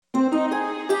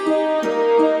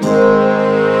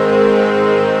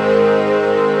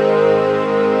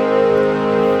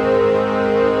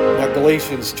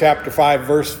Romans chapter 5,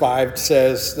 verse 5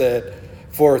 says that,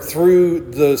 "For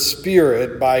through the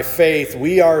Spirit, by faith,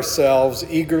 we ourselves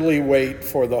eagerly wait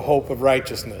for the hope of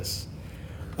righteousness."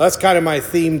 That's kind of my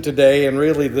theme today, and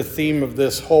really the theme of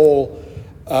this whole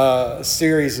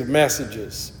series of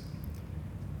messages.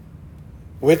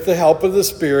 With the help of the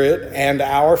Spirit and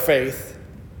our faith,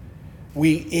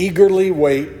 we eagerly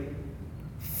wait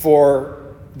for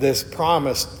this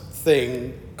promised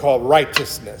thing called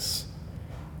righteousness.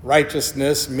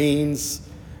 Righteousness means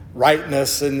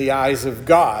rightness in the eyes of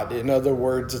God. In other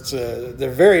words, they're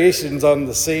variations on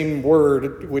the same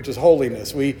word, which is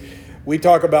holiness. We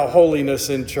talk about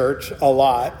holiness in church a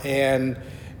lot, and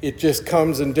it just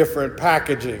comes in different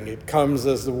packaging. It comes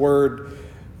as the word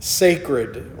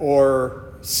sacred or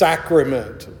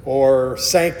sacrament or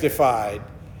sanctified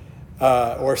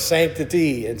or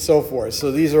sanctity and so forth.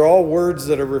 So these are all words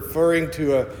that are referring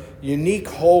to a unique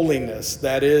holiness,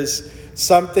 that is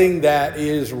something that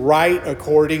is right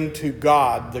according to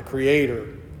God, the Creator,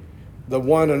 the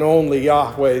one and only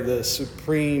Yahweh, the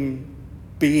supreme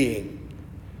being.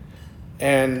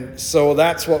 And so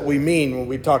that's what we mean when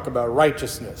we talk about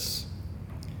righteousness,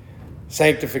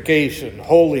 sanctification,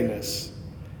 holiness.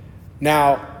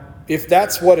 Now, if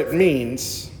that's what it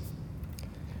means,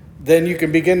 then you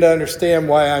can begin to understand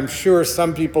why I'm sure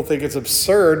some people think it's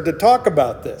absurd to talk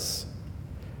about this.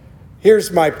 Here's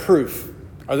my proof.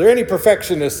 Are there any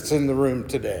perfectionists in the room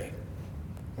today?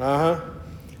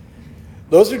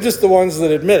 Those are just the ones that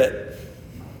admit it.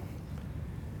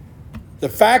 The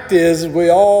fact is, we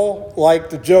all like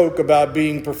to joke about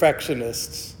being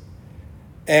perfectionists.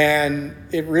 And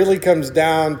it really comes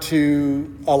down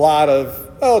to a lot of,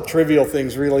 trivial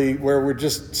things really, where we're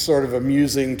just sort of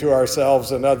amusing to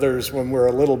ourselves and others when we're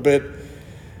a little bit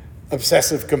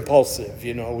obsessive compulsive.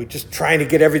 We're just trying to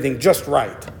get everything just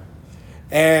right.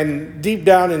 And deep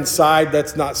down inside,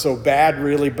 that's not so bad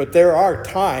really, but there are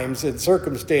times and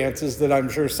circumstances that I'm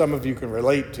sure some of you can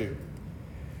relate to,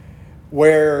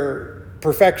 where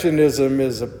perfectionism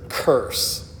is a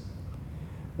curse,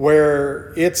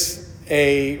 where it's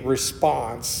a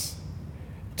response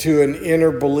to an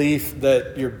inner belief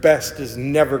that your best is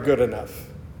never good enough.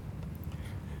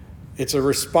 It's a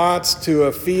response to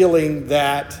a feeling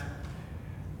that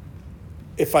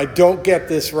if I don't get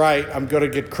this right, I'm going to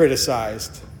get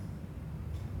criticized.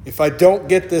 If I don't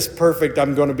get this perfect,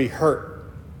 I'm going to be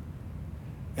hurt.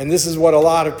 And this is what a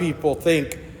lot of people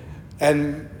think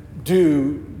and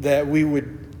do that we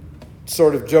would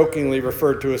sort of jokingly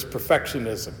refer to as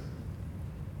perfectionism.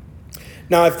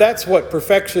 Now, if that's what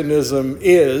perfectionism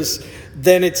is,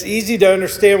 then it's easy to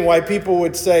understand why people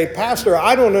would say, "Pastor,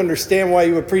 I don't understand why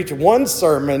you would preach one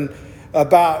sermon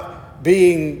about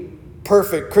being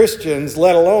perfect Christians,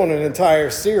 let alone an entire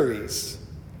series."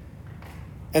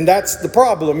 And that's the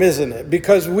problem, isn't it?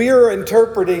 Because we are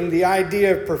interpreting the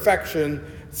idea of perfection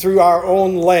through our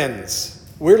own lens.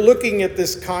 We're looking at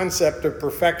this concept of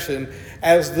perfection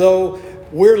as though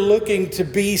we're looking to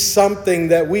be something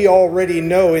that we already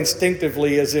know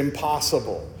instinctively is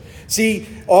impossible. See,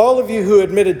 all of you who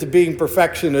admitted to being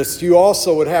perfectionists, you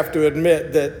also would have to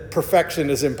admit that perfection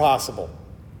is impossible.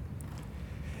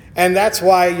 And that's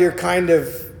why you're kind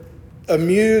of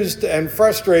amused and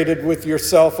frustrated with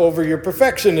yourself over your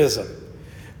perfectionism.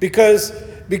 Because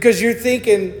you're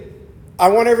thinking, I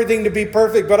want everything to be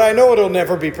perfect, but I know it'll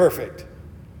never be perfect.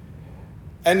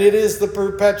 And it is the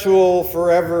perpetual,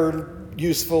 forever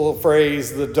useful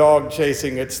phrase, the dog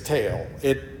chasing its tail.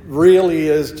 It really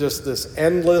is just this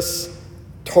endless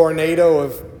tornado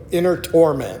of inner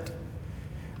torment.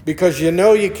 Because you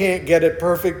know you can't get it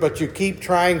perfect, but you keep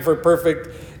trying for perfect,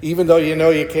 even though you know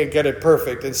you can't get it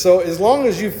perfect. And so as long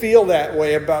as you feel that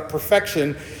way about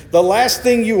perfection, the last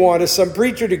thing you want is some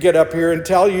preacher to get up here and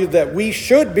tell you that we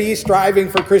should be striving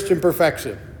for Christian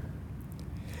perfection.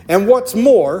 And what's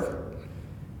more,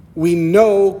 we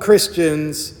know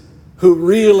Christians who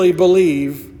really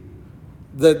believe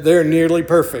that they're nearly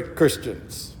perfect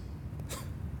Christians.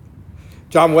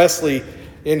 John Wesley,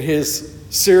 in his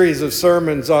series of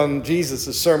sermons on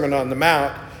Jesus' Sermon on the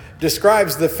Mount,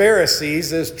 describes the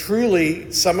Pharisees as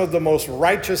truly some of the most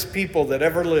righteous people that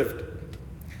ever lived.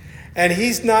 And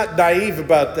he's not naive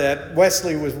about that.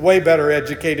 Wesley was way better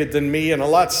educated than me and a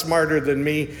lot smarter than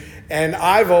me. And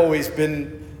I've always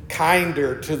been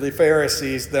kinder to the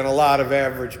Pharisees than a lot of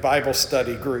average Bible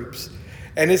study groups.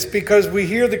 And it's because we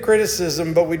hear the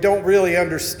criticism, but we don't really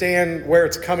understand where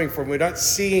it's coming from. We're not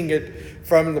seeing it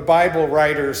from the Bible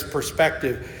writer's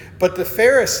perspective. But the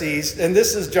Pharisees, and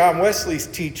this is John Wesley's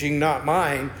teaching, not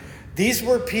mine, these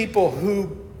were people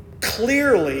who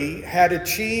clearly had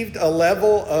achieved a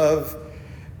level of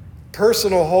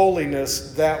personal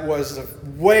holiness that was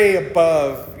way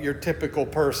above your typical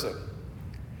person.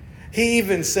 He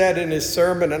even said in his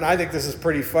sermon, and I think this is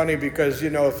pretty funny because,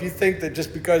 if you think that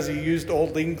just because he used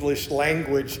Old English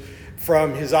language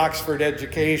from his Oxford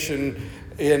education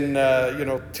in,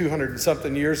 200 and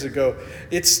something years ago,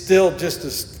 it's still just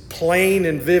as plain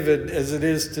and vivid as it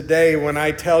is today when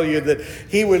I tell you that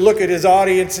he would look at his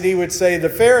audience and he would say, the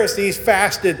Pharisees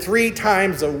fasted 3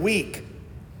 times a week.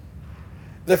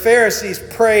 The Pharisees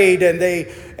prayed and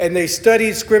they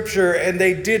studied Scripture and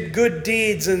they did good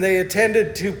deeds and they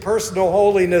attended to personal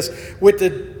holiness with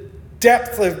the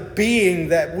depth of being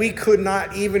that we could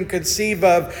not even conceive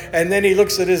of. And then he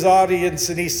looks at his audience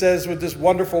and he says with this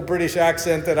wonderful British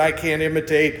accent that I can't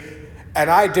imitate, and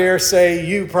I dare say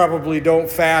you probably don't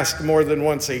fast more than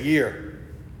once a year.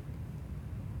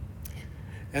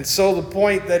 And so the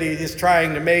point that he is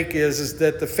trying to make is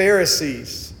that the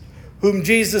Pharisees, whom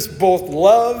Jesus both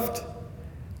loved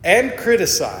and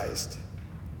criticized,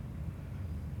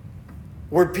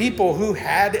 were people who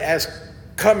had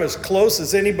come as close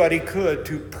as anybody could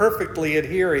to perfectly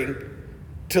adhering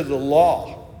to the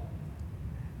law.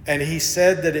 And he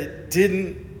said that it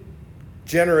didn't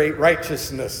generate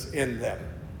righteousness in them.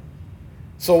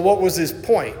 So what was his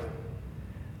point?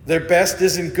 Their best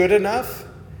isn't good enough?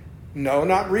 No,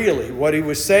 not really. What he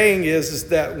was saying is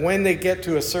that when they get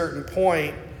to a certain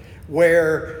point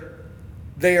where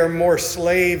they are more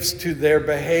slaves to their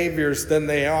behaviors than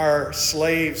they are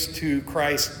slaves to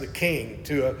Christ the King,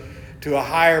 to a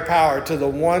higher power, to the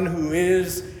one who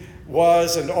is,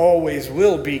 was, and always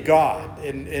will be God.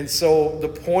 And so the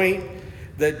point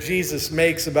that Jesus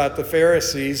makes about the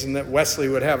Pharisees, and that Wesley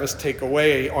would have us take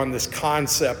away on this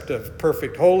concept of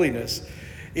perfect holiness,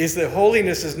 is that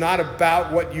holiness is not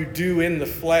about what you do in the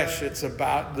flesh, it's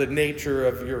about the nature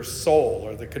of your soul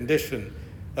or the condition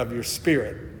of your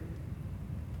spirit.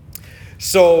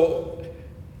 So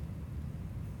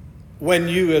when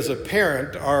you as a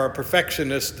parent are a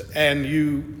perfectionist and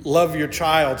you love your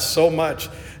child so much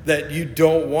that you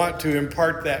don't want to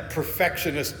impart that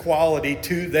perfectionist quality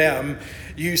to them,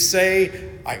 you say,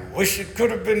 I wish it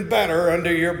could have been better,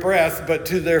 under your breath, but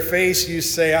to their face you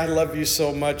say, I love you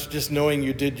so much, just knowing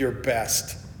you did your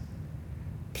best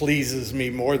pleases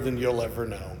me more than you'll ever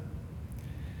know.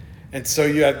 And so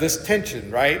you have this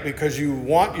tension, right? Because you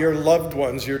want your loved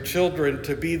ones, your children,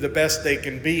 to be the best they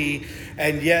can be,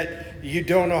 and yet you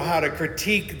don't know how to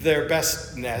critique their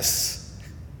bestness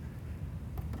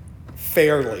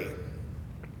fairly.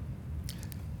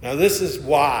 Now, this is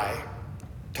why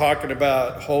talking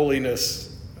about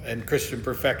holiness and Christian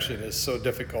perfection is so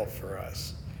difficult for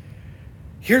us.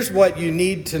 Here's what you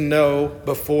need to know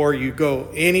before you go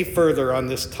any further on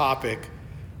this topic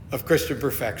of Christian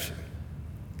perfection.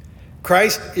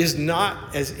 Christ is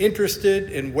not as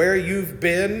interested in where you've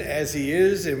been as he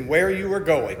is in where you are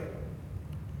going.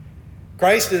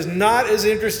 Christ is not as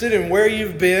interested in where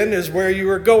you've been as where you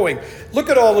are going. Look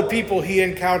at all the people he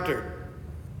encountered.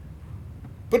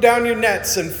 Put down your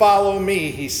nets and follow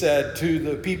me, he said to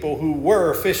the people who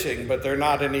were fishing, but they're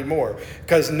not anymore,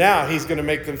 because now he's going to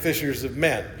make them fishers of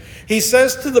men. He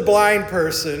says to the blind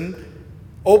person,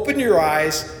 open your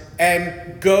eyes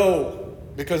and go,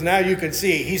 because now you can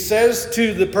see. He says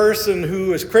to the person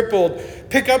who is crippled,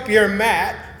 pick up your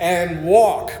mat and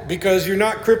walk, because you're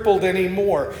not crippled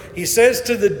anymore. He says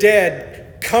to the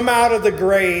dead, come out of the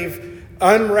grave,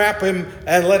 unwrap him,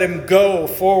 and let him go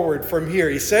forward from here.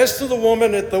 He says to the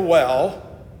woman at the well,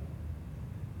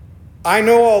 I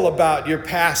know all about your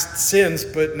past sins,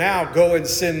 but now go and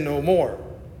sin no more,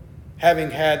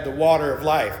 having had the water of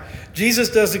life. Jesus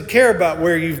doesn't care about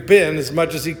where you've been as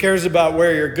much as he cares about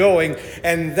where you're going,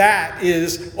 and that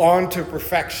is on to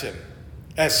perfection.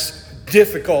 As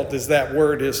difficult as that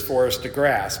word is for us to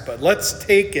grasp, but let's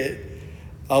take it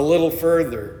a little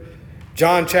further.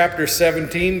 John chapter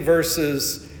 17,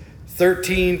 verses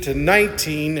 13 to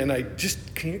 19, and I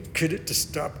just can't get it to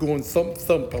stop going thump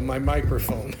thump on my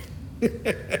microphone.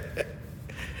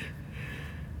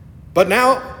 But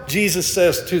now Jesus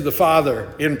says to the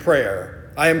Father in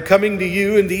prayer, I am coming to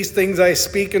you, and these things I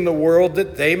speak in the world,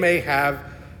 that they may have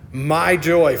my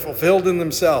joy fulfilled in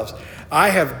themselves. I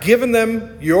have given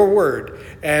them your word,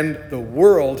 and the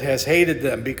world has hated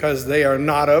them, because they are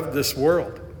not of this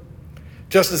world,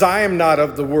 just as I am not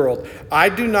of the world. I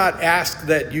do not ask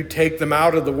that you take them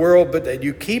out of the world, but that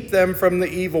you keep them from the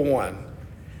evil one.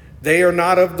 They are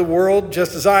not of the world,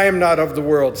 just as I am not of the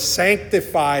world.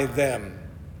 Sanctify them.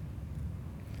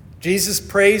 Jesus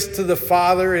prays to the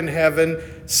Father in heaven,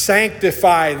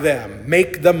 sanctify them,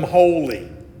 make them holy.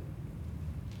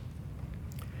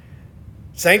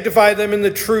 Sanctify them in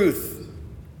the truth.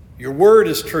 Your word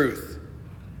is truth.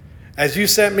 As you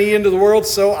sent me into the world,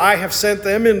 so I have sent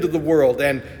them into the world.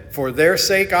 And for their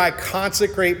sake I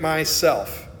consecrate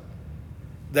myself,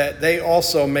 that they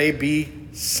also may be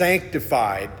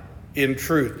sanctified in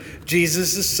truth.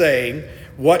 Jesus is saying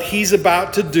what he's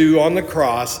about to do on the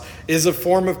cross is a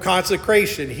form of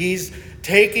consecration. He's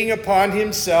taking upon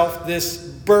himself this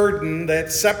burden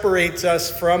that separates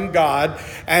us from God.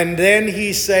 And then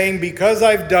he's saying, because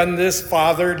I've done this,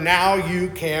 Father, now you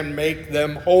can make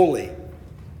them holy.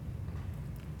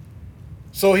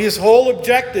 So his whole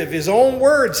objective, his own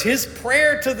words, his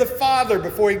prayer to the Father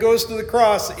before he goes to the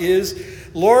cross is,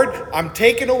 Lord, I'm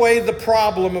taking away the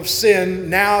problem of sin.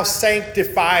 Now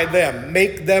sanctify them.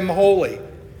 Make them holy.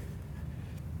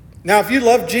 Now, if you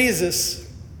love Jesus,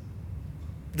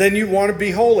 then you want to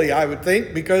be holy, I would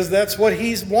think, because that's what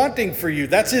he's wanting for you.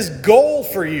 That's his goal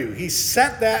for you. He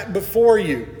set that before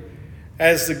you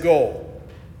as the goal.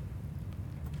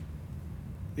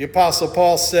 The Apostle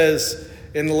Paul says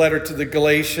in the letter to the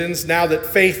Galatians, now that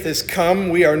faith has come,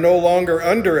 we are no longer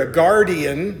under a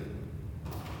guardian,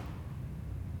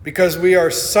 because we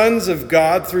are sons of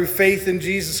God through faith in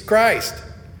Jesus Christ.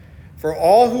 For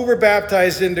all who were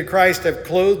baptized into Christ have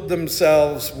clothed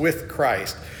themselves with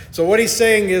Christ. So what he's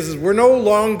saying is we're no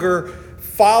longer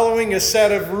following a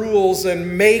set of rules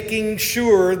and making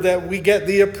sure that we get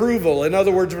the approval. In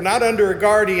other words, we're not under a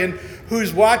guardian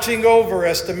who's watching over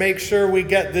us to make sure we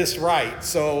get this right.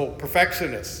 So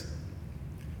perfectionists.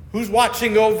 Who's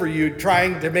watching over you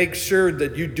trying to make sure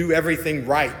that you do everything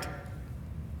right?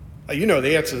 You know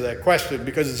the answer to that question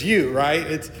because it's you,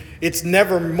 right? It's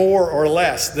never more or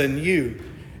less than you.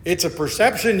 It's a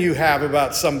perception you have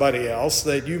about somebody else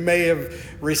that you may have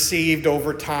received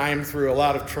over time through a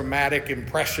lot of traumatic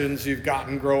impressions you've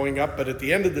gotten growing up. But at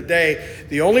the end of the day,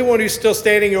 the only one who's still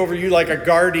standing over you like a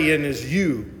guardian is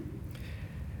you.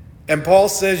 And Paul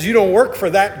says you don't work for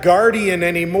that guardian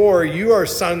anymore. You are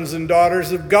sons and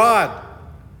daughters of God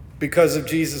because of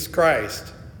Jesus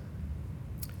Christ.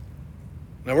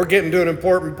 Now we're getting to an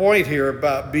important point here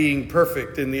about being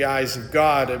perfect in the eyes of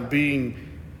God and being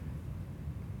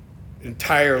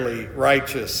entirely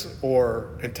righteous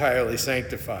or entirely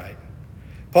sanctified.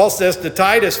 Paul says to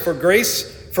Titus, for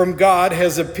grace from God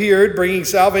has appeared, bringing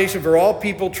salvation for all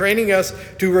people, training us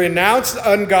to renounce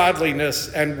ungodliness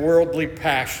and worldly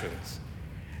passions,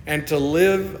 and to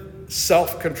live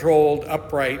self-controlled,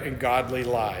 upright, and godly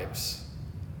lives.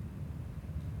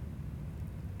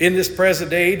 In this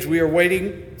present age, we are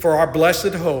waiting for our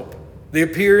blessed hope, the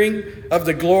appearing of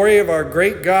the glory of our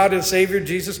great God and Savior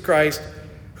Jesus Christ,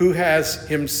 who gave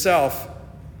himself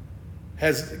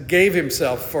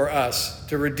for us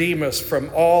to redeem us from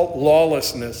all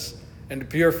lawlessness and to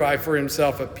purify for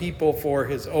himself a people for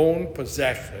his own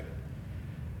possession,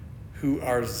 who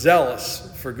are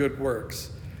zealous for good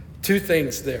works. Two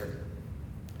things there.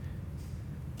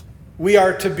 We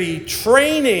are to be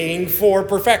training for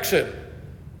perfection.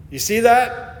 You see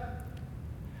that?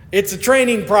 It's a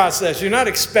training process. You're not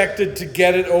expected to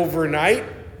get it overnight.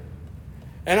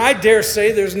 And I dare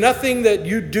say there's nothing that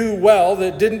you do well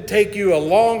that didn't take you a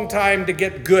long time to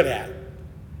get good at.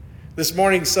 This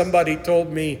morning somebody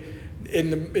told me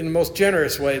in the most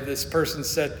generous way, this person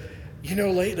said, you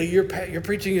know, lately your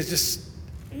preaching is just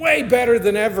way better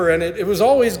than ever. And it was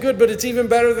always good, but it's even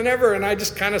better than ever. And I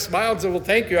just kind of smiled and said, well,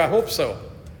 thank you. I hope so.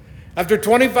 After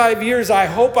 25 years, I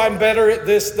hope I'm better at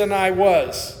this than I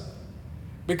was,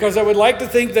 because I would like to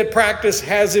think that practice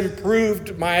has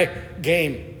improved my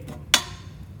game.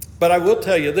 But I will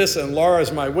tell you this, and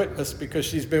Laura's my witness because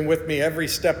she's been with me every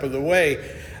step of the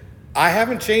way. I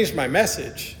haven't changed my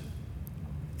message.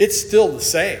 It's still the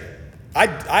same. I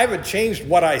haven't changed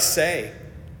what I say.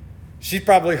 She's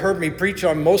probably heard me preach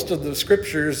on most of the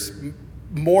scriptures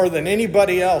more than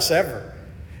anybody else ever.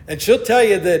 And she'll tell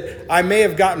you that I may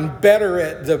have gotten better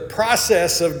at the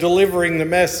process of delivering the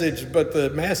message, but the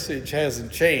message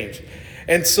hasn't changed.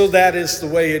 And so that is the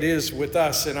way it is with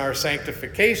us in our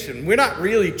sanctification. We're not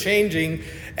really changing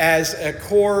as a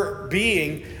core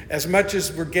being as much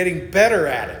as we're getting better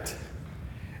at it.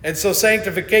 And so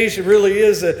sanctification really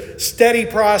is a steady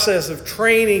process of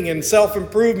training and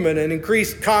self-improvement and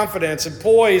increased confidence and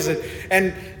poise.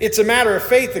 And it's a matter of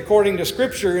faith according to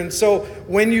Scripture. And so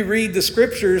when you read the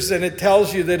Scriptures and it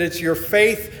tells you that it's your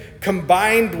faith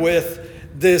combined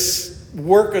with this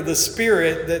work of the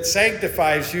Spirit that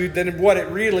sanctifies you, then what it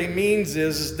really means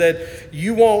is that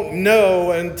you won't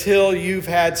know until you've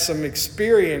had some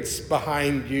experience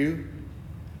behind you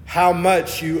how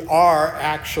much you are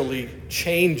actually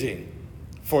changing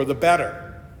for the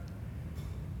better.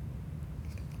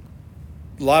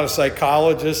 A lot of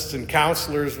psychologists and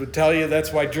counselors would tell you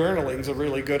that's why journaling is a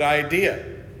really good idea.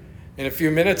 In a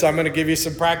few minutes, I'm going to give you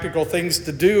some practical things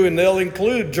to do, and they'll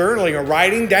include journaling or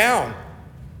writing down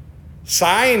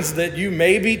signs that you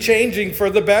may be changing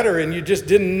for the better and you just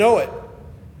didn't know it.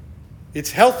 It's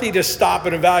healthy to stop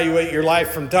and evaluate your life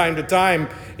from time to time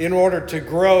in order to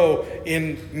grow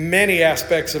in many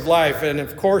aspects of life. And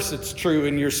of course, it's true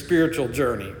in your spiritual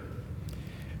journey.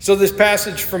 So this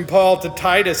passage from Paul to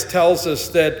Titus tells us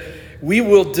that we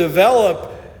will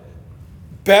develop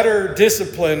better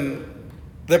discipline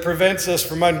that prevents us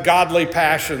from ungodly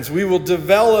passions. We will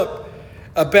develop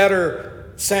a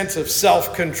better sense of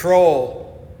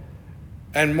self-control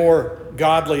and more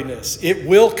godliness. It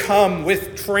will come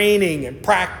with training and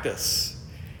practice.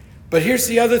 But here's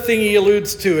the other thing he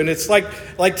alludes to, and it's like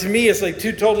to me, it's like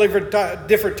two totally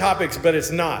different topics, but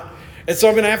it's not. And so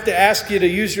I'm going to have to ask you to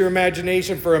use your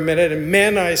imagination for a minute. And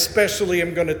men, I especially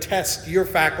am going to test your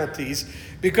faculties,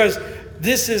 because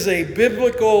this is a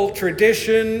biblical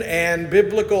tradition and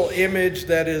biblical image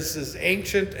that is as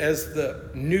ancient as the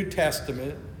New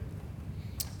Testament.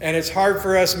 And it's hard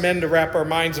for us men to wrap our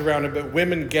minds around it, but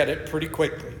women get it pretty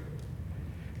quickly.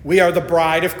 We are the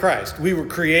bride of Christ. We were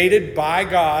created by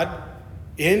God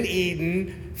in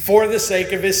Eden for the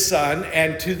sake of his Son,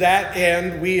 and to that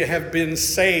end we have been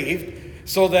saved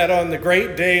so that on the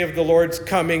great day of the Lord's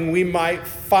coming we might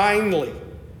finally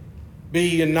be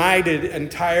united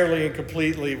entirely and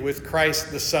completely with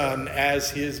Christ the Son as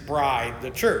his bride, the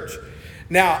church.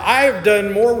 Now, I have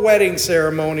done more wedding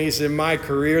ceremonies in my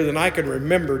career than I can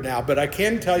remember now, but I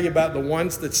can tell you about the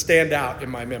ones that stand out in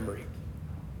my memory.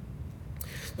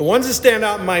 The ones that stand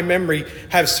out in my memory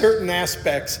have certain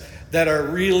aspects that are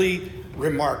really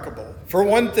remarkable. For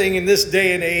one thing, in this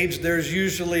day and age, there's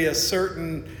usually a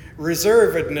certain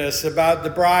reservedness about the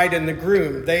bride and the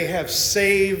groom. They have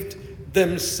saved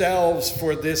themselves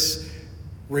for this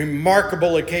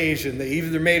remarkable occasion. They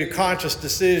either made a conscious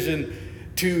decision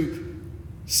to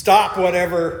stop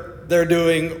whatever they're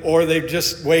doing, or they've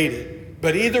just waited.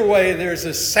 But either way, there's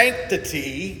a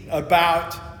sanctity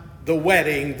about the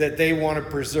wedding that they want to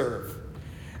preserve.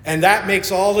 And that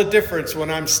makes all the difference when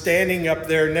I'm standing up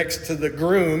there next to the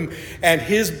groom and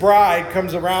his bride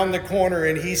comes around the corner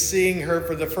and he's seeing her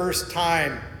for the first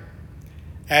time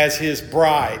as his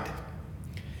bride.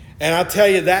 And I'll tell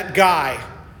you, that guy,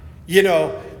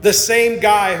 the same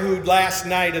guy who last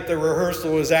night at the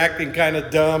rehearsal was acting kind of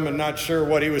dumb and not sure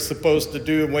what he was supposed to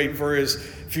do and waiting for his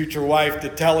future wife to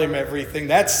tell him everything,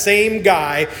 that same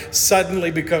guy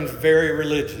suddenly becomes very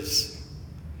religious.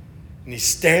 And he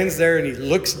stands there and he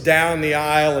looks down the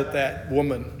aisle at that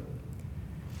woman.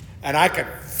 And I can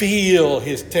feel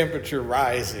his temperature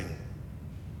rising.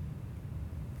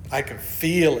 I can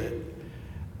feel it.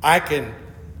 I can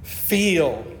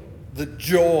feel the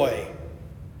joy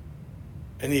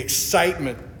and the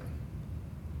excitement,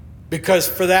 because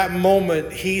for that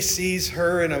moment he sees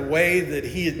her in a way that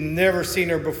he had never seen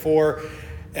her before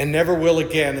and never will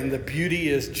again, and the beauty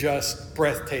is just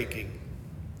breathtaking.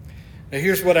 Now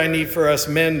here's what I need for us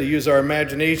men to use our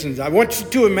imaginations. I want you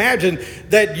to imagine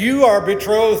that you are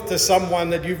betrothed to someone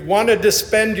that you've wanted to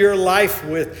spend your life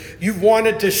with. You've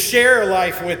wanted to share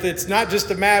life with. It's not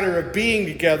just a matter of being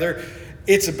together.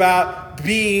 It's about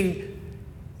being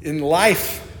in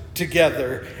life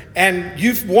together. And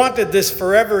you've wanted this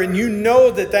forever, and you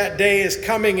know that that day is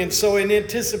coming. And so in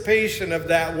anticipation of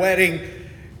that wedding,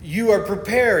 you are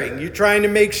preparing. You're trying to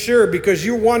make sure, because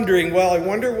you're wondering, well, I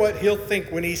wonder what he'll think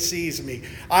when he sees me.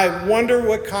 I wonder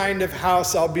what kind of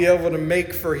house I'll be able to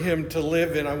make for him to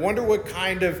live in. I wonder what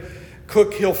kind of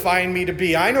cook he'll find me to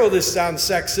be. I know this sounds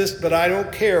sexist, but I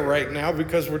don't care right now,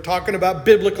 because we're talking about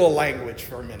biblical language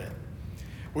for a minute.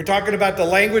 We're talking about the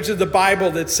language of the Bible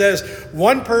that says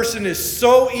one person is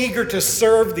so eager to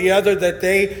serve the other that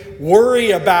they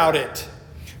worry about it.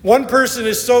 One person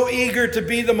is so eager to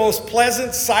be the most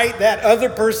pleasant sight that other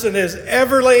person has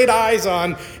ever laid eyes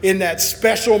on in that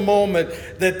special moment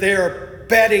that they're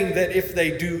betting that if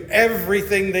they do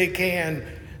everything they can,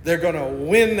 they're going to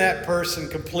win that person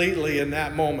completely in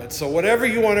that moment. So whatever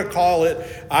you want to call it,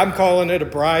 I'm calling it a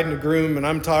bride and a groom, and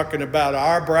I'm talking about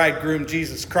our bridegroom,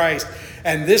 Jesus Christ.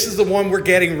 And this is the one we're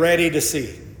getting ready to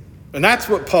see. And that's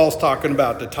what Paul's talking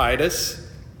about to Titus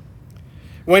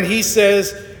when he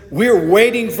says, we're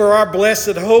waiting for our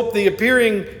blessed hope, the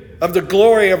appearing of the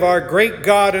glory of our great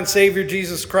God and Savior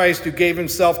Jesus Christ, who gave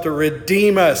himself to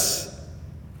redeem us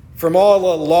from all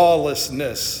the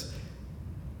lawlessness.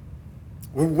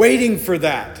 We're waiting for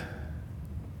that.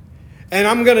 And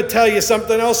I'm going to tell you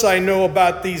something else I know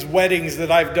about these weddings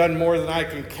that I've done more than I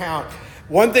can count.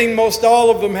 One thing most all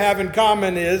of them have in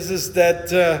common is that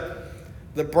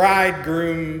the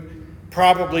bridegroom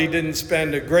probably didn't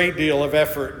spend a great deal of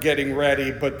effort getting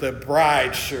ready, but the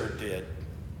bride sure did.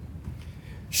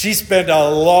 She spent a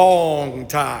long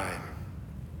time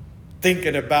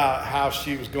thinking about how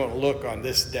she was going to look on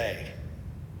this day.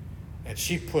 And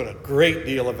she put a great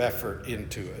deal of effort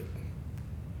into it.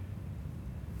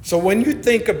 So when you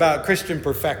think about Christian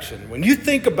perfection, when you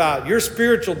think about your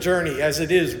spiritual journey as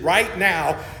it is right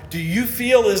now, do you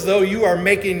feel as though you are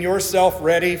making yourself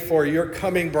ready for your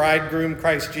coming bridegroom,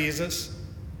 Christ Jesus?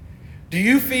 Do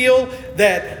you feel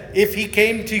that if he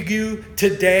came to you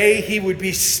today, he would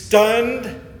be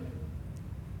stunned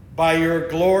by your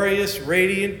glorious,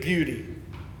 radiant beauty?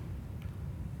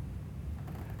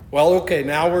 Well, okay,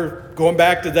 now we're going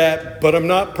back to that, but I'm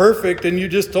not perfect, and you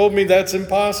just told me that's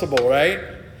impossible, right?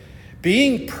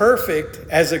 Being perfect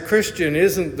as a Christian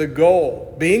isn't the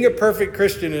goal. Being a perfect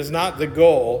Christian is not the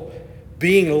goal.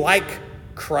 Being like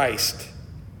Christ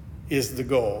is the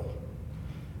goal.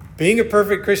 Being a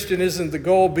perfect Christian isn't the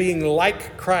goal. Being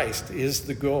like Christ is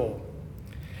the goal.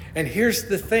 And here's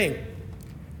the thing.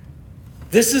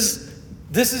 This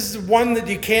is one that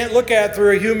you can't look at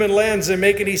through a human lens and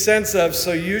make any sense of,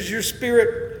 so use your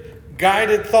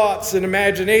spirit-guided thoughts and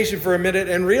imagination for a minute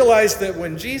and realize that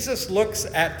when Jesus looks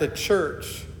at the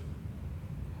church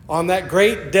on that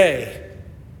great day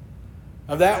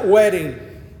of that wedding,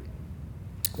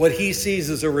 what he sees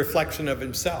is a reflection of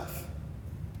himself.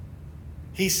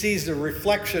 He sees a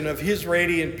reflection of his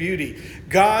radiant beauty.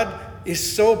 God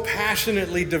is so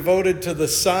passionately devoted to the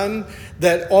Son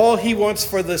that all he wants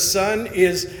for the Son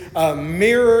is a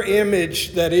mirror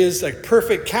image that is a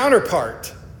perfect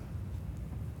counterpart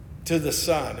to the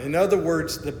Son. In other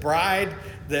words, the bride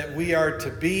that we are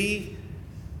to be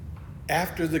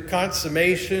after the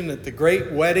consummation at the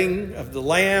great wedding of the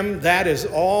Lamb, that is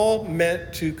all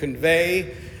meant to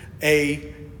convey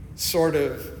a sort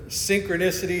of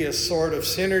synchronicity, a sort of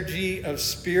synergy of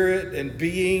spirit and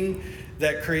being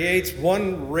that creates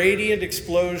one radiant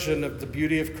explosion of the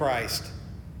beauty of Christ,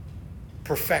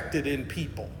 perfected in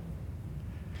people.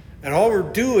 And all we're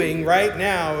doing right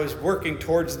now is working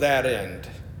towards that end.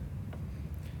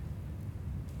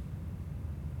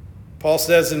 Paul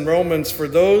says in Romans, for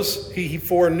those he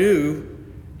foreknew,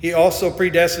 he also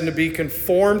predestined to be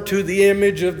conformed to the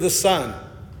image of the Son,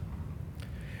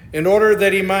 in order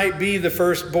that he might be the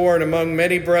firstborn among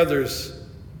many brothers.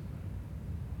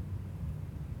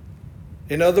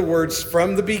 In other words,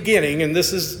 from the beginning, and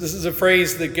this is a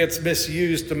phrase that gets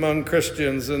misused among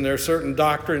Christians, and there are certain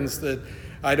doctrines that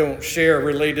I don't share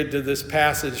related to this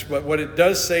passage, but what it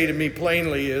does say to me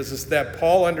plainly is that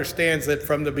Paul understands that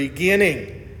from the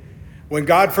beginning, when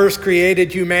God first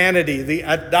created humanity, the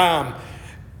Adam,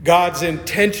 God's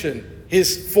intention,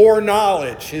 his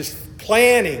foreknowledge, his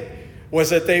planning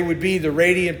was that they would be the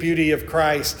radiant beauty of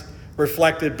Christ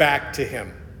reflected back to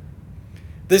him.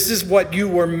 This is what you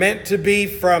were meant to be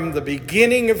from the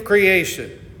beginning of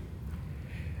creation.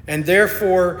 And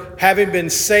therefore, having been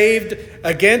saved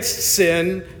against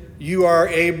sin, you are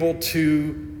able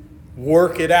to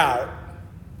work it out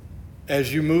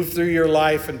as you move through your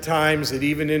life and times and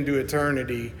even into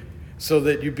eternity, so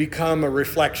that you become a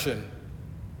reflection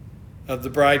of the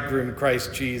bridegroom,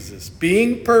 Christ Jesus.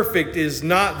 Being perfect is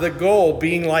not the goal.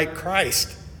 Being like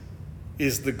Christ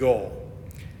is the goal.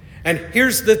 And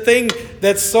here's the thing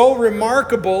that's so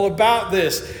remarkable about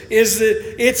this, is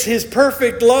that it's his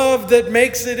perfect love that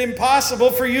makes it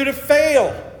impossible for you to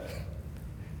fail.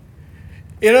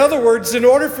 In other words, in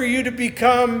order for you to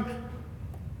become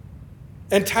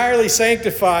entirely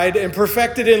sanctified and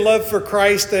perfected in love for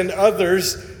Christ and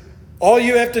others, all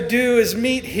you have to do is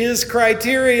meet his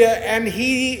criteria, and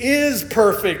he is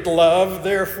perfect love.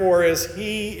 Therefore, as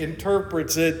he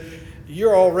interprets it,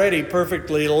 you're already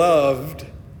perfectly loved.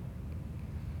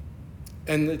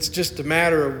 And it's just a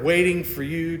matter of waiting for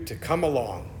you to come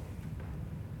along.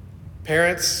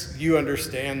 Parents, you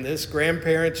understand this.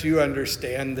 Grandparents, you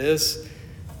understand this.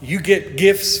 You get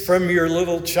gifts from your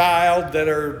little child that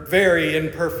are very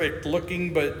imperfect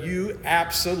looking, but you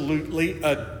absolutely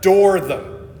adore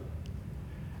them.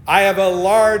 I have a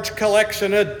large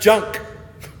collection of junk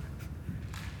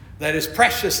that is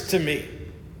precious to me.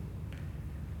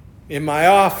 In my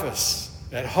office,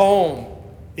 at home,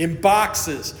 in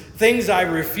boxes, things I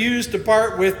refuse to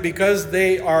part with because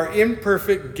they are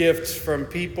imperfect gifts from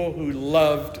people who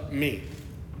loved me.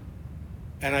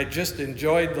 And I just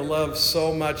enjoyed the love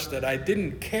so much that I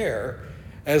didn't care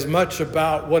as much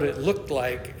about what it looked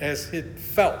like as it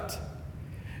felt.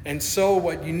 And so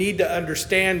what you need to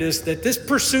understand is that this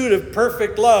pursuit of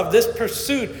perfect love, this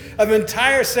pursuit of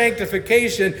entire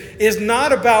sanctification, is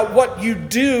not about what you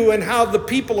do and how the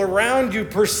people around you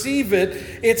perceive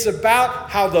it. It's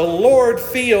about how the Lord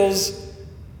feels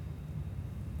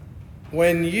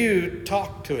when you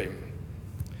talk to him,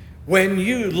 when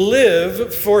you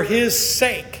live for his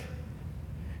sake.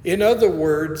 In other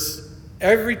words,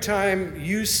 every time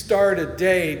you start a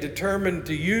day determined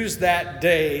to use that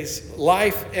day's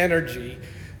life energy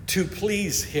to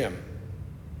please him,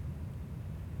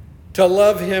 to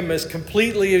love him as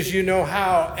completely as you know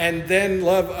how, and then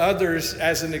love others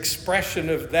as an expression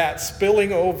of that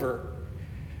spilling over.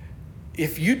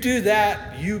 If you do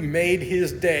that, you made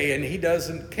his day, and he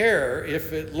doesn't care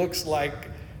if it looks like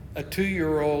a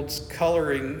 2-year-old's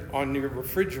coloring on your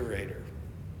refrigerator.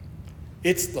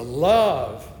 It's the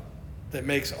love that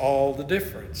makes all the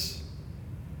difference.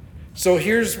 So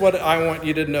here's what I want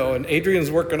you to know, and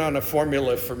Adrian's working on a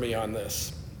formula for me on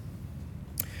this.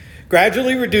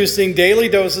 Gradually reducing daily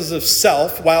doses of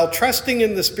self while trusting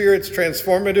in the Spirit's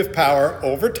transformative power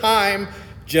over time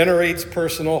generates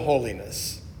personal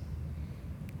holiness.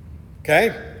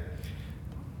 Okay?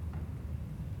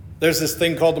 There's this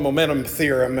thing called the momentum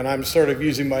theorem, and I'm sort of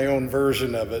using my own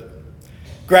version of it.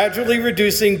 Gradually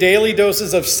reducing daily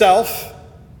doses of self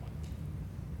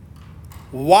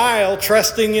while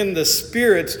trusting in the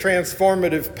Spirit's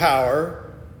transformative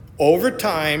power over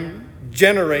time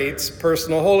generates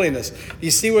personal holiness.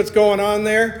 You see what's going on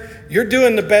there? You're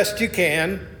doing the best you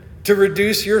can to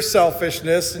reduce your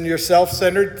selfishness and your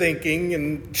self-centered thinking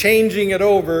and changing it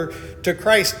over to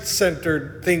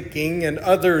Christ-centered thinking and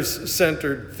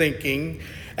others-centered thinking.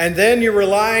 And then you're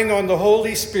relying on the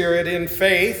Holy Spirit in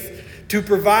faith to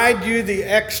provide you the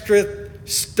extra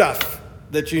stuff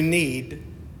that you need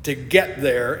to get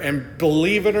there. And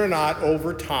believe it or not,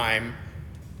 over time,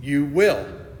 you will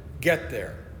get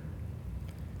there.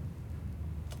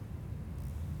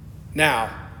 Now,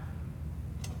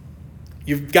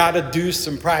 you've got to do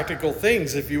some practical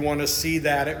things if you want to see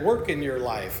that at work in your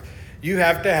life. You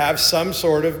have to have some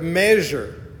sort of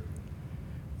measure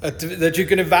that you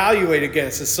can evaluate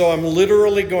against it. So I'm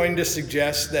literally going to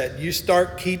suggest that you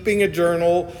start keeping a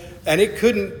journal, and it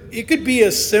could be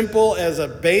as simple as a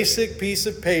basic piece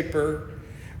of paper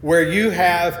where you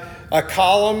have a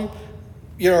column,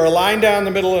 a line down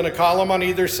the middle and a column on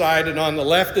either side, and on the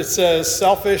left it says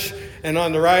selfish, and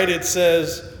on the right it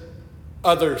says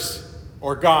others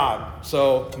or God.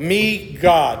 So me,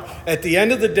 God. At the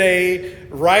end of the day,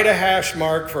 write a hash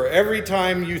mark for every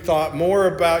time you thought more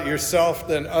about yourself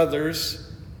than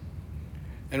others,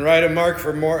 and write a mark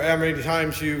for how many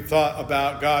times you thought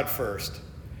about God first.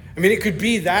 I mean, it could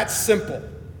be that simple.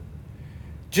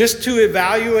 Just to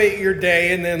evaluate your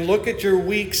day and then look at your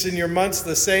weeks and your months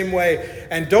the same way.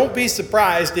 And don't be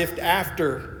surprised if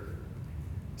after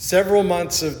several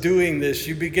months of doing this,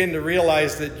 you begin to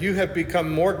realize that you have become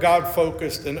more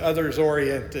God-focused and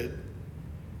others-oriented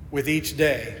with each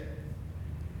day.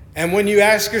 And when you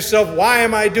ask yourself, why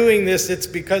am I doing this? It's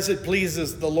because it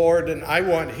pleases the Lord, and I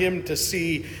want him to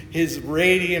see his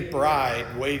radiant bride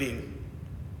waiting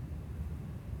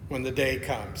when the day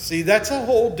comes. See, that's a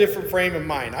whole different frame of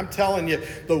mind. I'm telling you,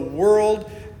 the world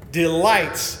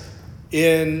delights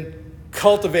in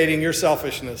cultivating your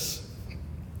selfishness.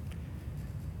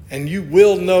 And you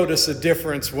will notice a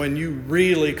difference when you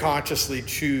really consciously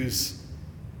choose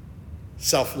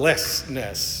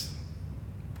selflessness.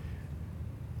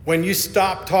 When you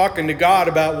stop talking to God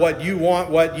about what you want,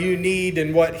 what you need,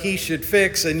 and what he should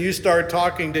fix, and you start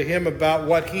talking to him about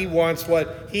what he wants,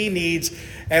 what he needs,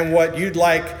 and what he'd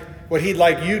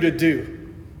like you to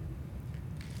do.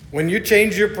 When you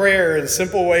change your prayer in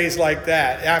simple ways like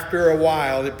that, after a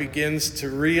while, it begins to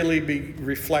really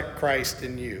reflect Christ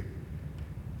in you.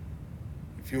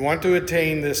 If you want to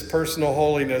attain this personal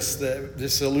holiness,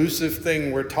 this elusive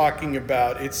thing we're talking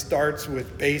about, it starts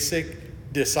with basic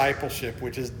discipleship,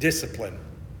 which is discipline.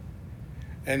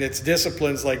 And it's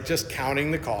disciplines like just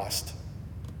counting the cost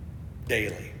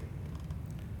daily.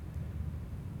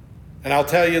 And I'll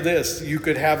tell you this, you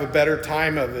could have a better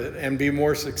time of it and be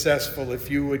more successful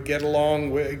if you would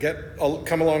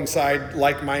come alongside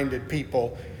like-minded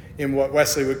people in what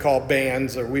Wesley would call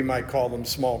bands, or we might call them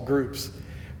small groups.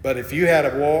 But if you had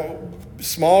a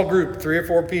small group, 3 or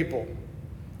 4 people,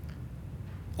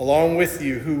 along with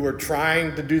you who were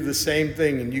trying to do the same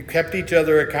thing, and you kept each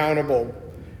other accountable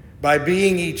by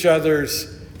being each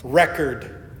other's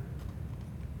record,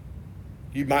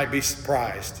 you might be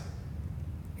surprised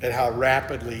at how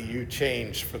rapidly you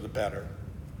change for the better.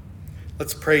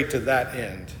 Let's pray to that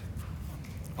end.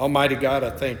 Almighty God,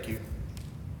 I thank you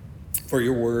for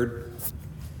your word.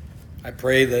 I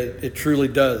pray that it truly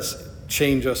does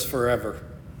change us forever.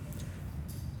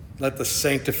 Let the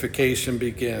sanctification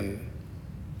begin.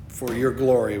 For your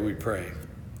glory, we pray.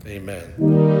 Amen.